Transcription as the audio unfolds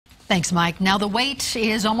Thanks, Mike. Now, the wait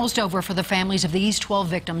is almost over for the families of these 12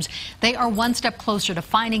 victims. They are one step closer to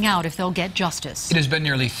finding out if they'll get justice. It has been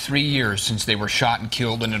nearly 3 years since they were shot and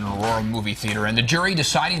killed in an Aurora movie theater, and the jury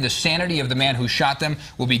deciding the sanity of the man who shot them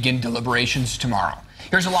will begin deliberations tomorrow.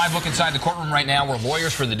 Here's a live look inside the courtroom right now, where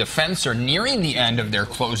lawyers for the defense are nearing the end of their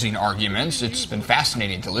closing arguments. It's been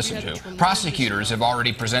fascinating to listen to. Prosecutors have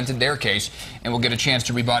already presented their case, and we'll get a chance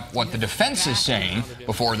to rebut what the defense is saying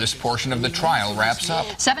before this portion of the trial wraps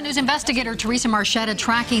up. 7 News investigator Teresa Marchetta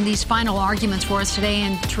tracking these final arguments for us today.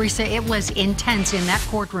 And Teresa, it was intense in that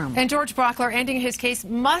courtroom. And George Brauchler ending his case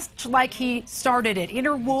much like he started it,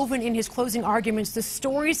 interwoven in his closing arguments the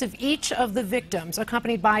stories of each of the victims,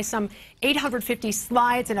 accompanied by some 850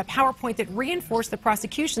 slides and a PowerPoint that reinforced the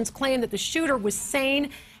prosecution's claim that the shooter was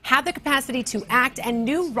sane, had the capacity to act, and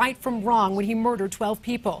knew right from wrong when he murdered 12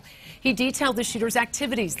 people. He detailed the shooter's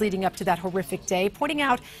activities leading up to that horrific day, pointing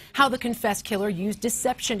out how the confessed killer used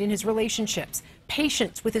deception in his relationships,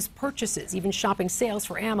 patience with his purchases, even shopping sales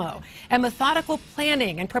for ammo, and methodical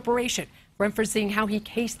planning and preparation, referencing how he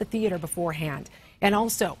cased the theater beforehand, and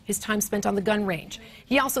also his time spent on the gun range.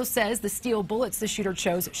 He also says the steel bullets the shooter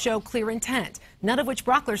chose show clear intent, none of which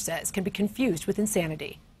Brauchler says can be confused with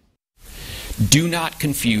insanity. Do not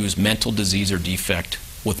confuse mental disease or defect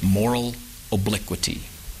with moral obliquity,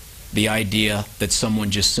 the idea that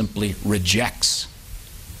someone just simply rejects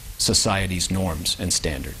society's norms and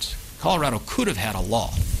standards. Colorado could have had a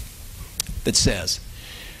law that says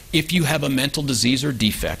if you have a mental disease or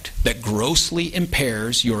defect that grossly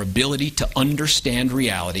impairs your ability to understand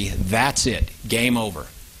reality, that's it, game over.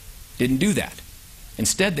 Didn't do that.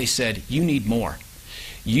 Instead, they said, you need more.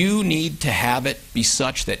 You need to have it be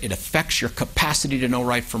such that it affects your capacity to know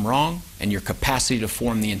right from wrong and your capacity to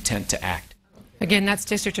form the intent to act. Again, that's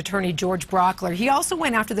District Attorney George Brauchler. He also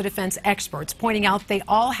went after the defense experts, pointing out they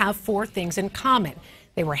all have 4 things in common.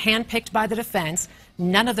 They were handpicked by the defense.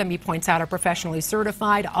 None of them, he points out, are professionally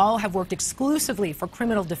certified. All have worked exclusively for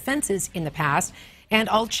criminal defenses in the past, and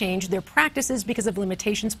all changed their practices because of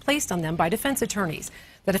limitations placed on them by defense attorneys.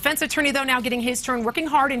 The defense attorney, though, now getting his turn, working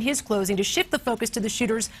hard in his closing to shift the focus to the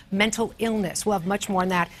shooter's mental illness. We'll have much more on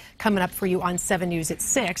that coming up for you on 7 News at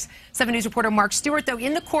 6. 7 News reporter Mark Stewart, though,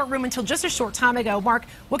 in the courtroom until just a short time ago. Mark,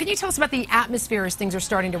 what can you tell us about the atmosphere as things are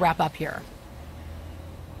starting to wrap up here?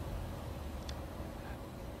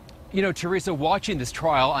 You know, Teresa, watching this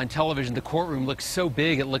trial on television, the courtroom looks so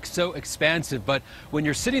big, it looks so expansive, but when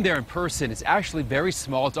you're sitting there in person, it's actually very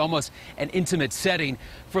small. It's almost an intimate setting.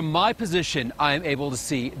 From my position, I am able to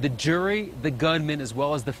see the jury, the gunman, as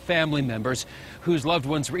well as the family members whose loved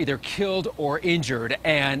ones were either killed or injured,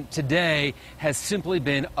 and today has simply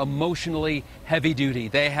been emotionally heavy duty.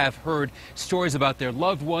 They have heard stories about their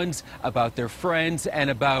loved ones, about their friends, and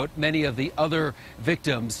about many of the other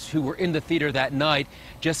victims who were in the theater that night.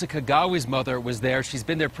 Jessica Gawi's mother was there. She's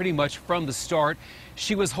been there pretty much from the start.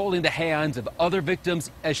 She was holding the hands of other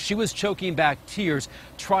victims as she was choking back tears,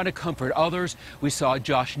 trying to comfort others. We saw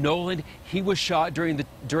Josh Nolan. He was shot during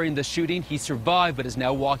the shooting. He survived, but is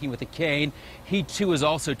now walking with a cane. He, too, is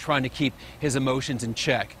also trying to keep his emotions in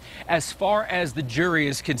check. As far as the jury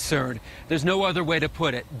is concerned, there's no other way to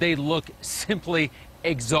put it. They look simply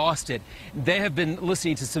exhausted. They have been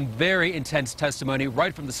listening to some very intense testimony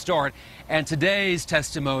right from the start, and today's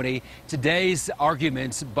testimony, today's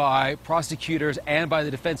arguments by prosecutors and by the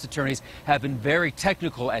defense attorneys have been very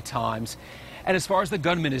technical at times. And as far as the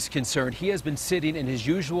gunman is concerned, he has been sitting in his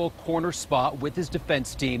usual corner spot with his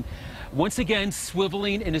defense team, once again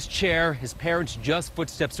swiveling in his chair, his parents just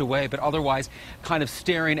footsteps away, but otherwise kind of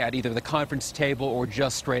staring at either the conference table or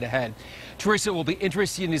just straight ahead. Teresa, it will be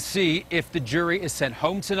interesting to see if the jury is sent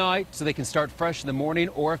home tonight so they can start fresh in the morning,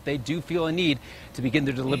 or if they do feel a need to begin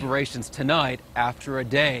their deliberations tonight after a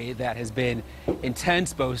day that has been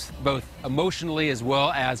intense, both emotionally as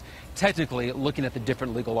well as technically looking at the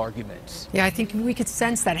different legal arguments. Yeah, I think we could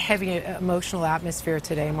sense that heavy emotional atmosphere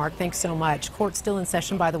today, Mark. Thanks so much. Court still in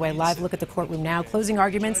session, by the way. Live look at the courtroom now. Closing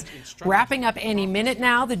arguments wrapping up any minute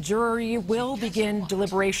now. The jury will begin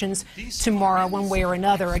deliberations tomorrow one way or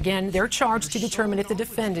another. Again, they're charged to determine if the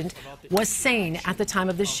defendant was sane at the time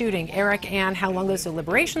of the shooting. Eric, and how long those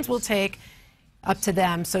deliberations will take, up to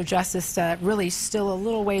them. So justice really still a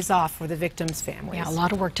little ways off for the victim's families. Yeah, a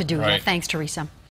lot of work to do. Right. Yeah, thanks, Teresa.